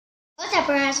What's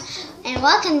up, bros? And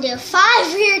welcome to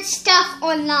 5 Weird Stuff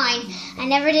Online. I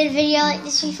never did a video like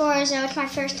this before, so it's my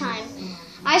first time.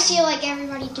 I see like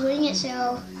everybody doing it,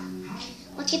 so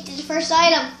let's get to the first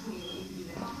item.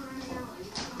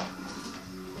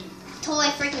 Toy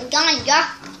freaking gun, yeah.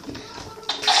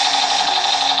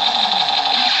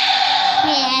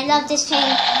 Yeah, I love this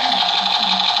thing.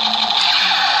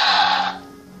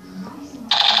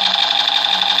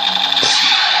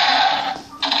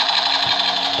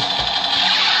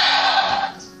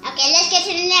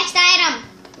 Next item.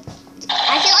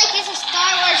 I feel like this is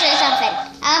Star Wars or something.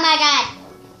 Oh my god.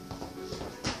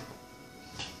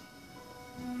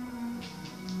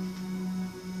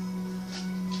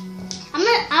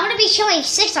 I'm gonna be showing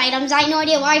 6 items. I have no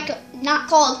idea why it's not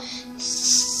called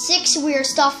 6 Weird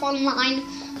Stuff Online.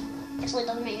 Actually, it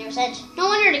doesn't make no sense. No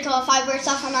wonder they call it 5 Weird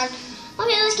Stuff Online.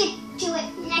 Okay, let's get to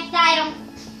it. Next item.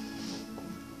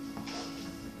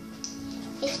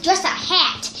 It's just a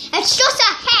hat. It's just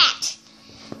a hat.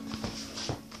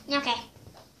 Okay.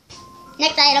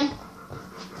 Next item.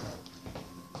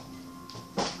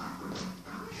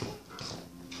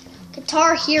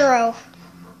 Guitar Hero.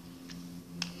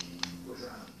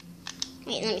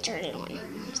 Wait, let me turn it on.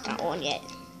 It's not on yet.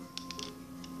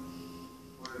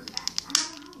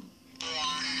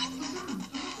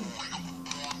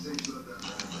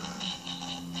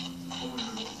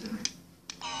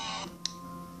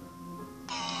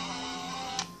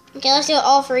 Okay, let's do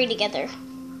all 3 together.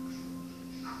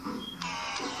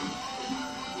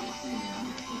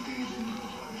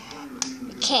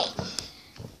 Okay,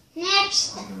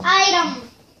 next item.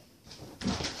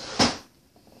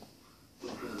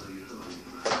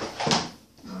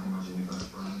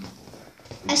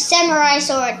 A samurai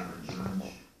sword.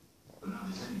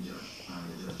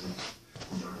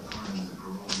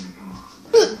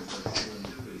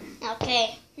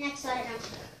 Okay, next item.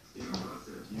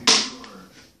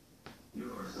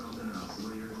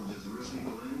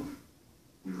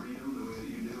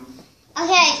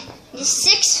 Okay, the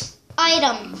 6th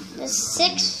item. The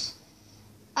 6th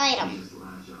item.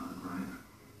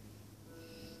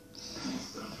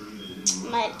 I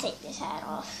might take this hat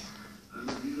off.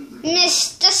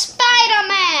 Mr.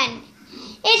 Spider-Man!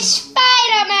 It's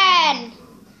Spider-Man!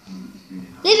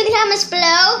 Leave in the comments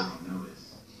below.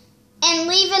 And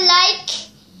leave a like.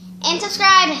 And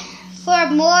subscribe for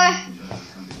more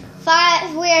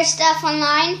 5 Weird Stuff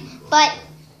Online. But,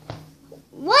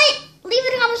 what? Leave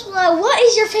in the comments below. What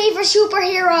is your favorite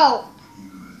superhero?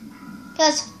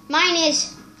 Because mine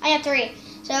is, I have 3.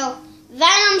 So,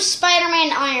 Venom,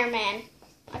 Spider-Man, Iron Man.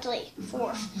 Actually,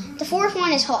 4th. The 4th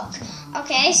one is Hulk.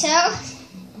 Okay, so,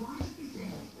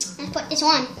 let's put this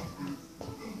on.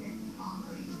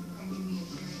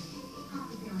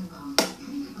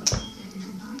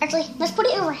 Actually, let's put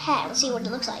it over a hat. Let's see what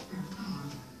it looks like.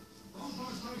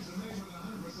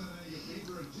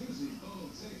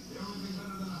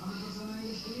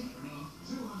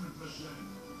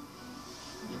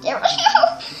 There we go.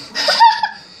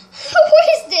 What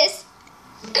is this?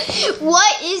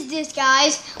 What is this,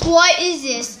 guys? What is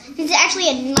this? This is actually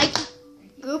a Nike.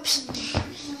 Oops.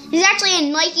 This is actually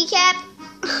a Nike cap.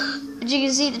 As you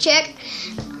can see, the check.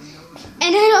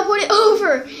 And then I'll put it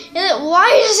over. And then, why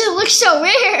does it look so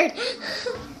weird?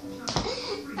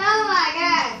 Oh my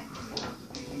god.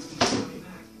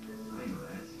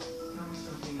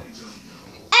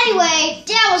 Anyway,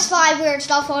 that was 5 Weird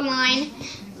Stuff Online.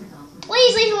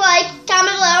 Please leave a like,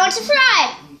 comment below, and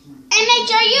subscribe. And make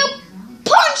sure you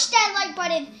punch that like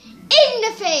button in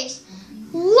the face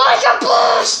like a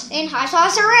boss in high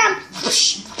sauce around.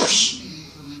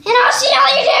 And I'll see all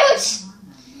you dudes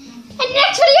in the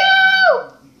next video.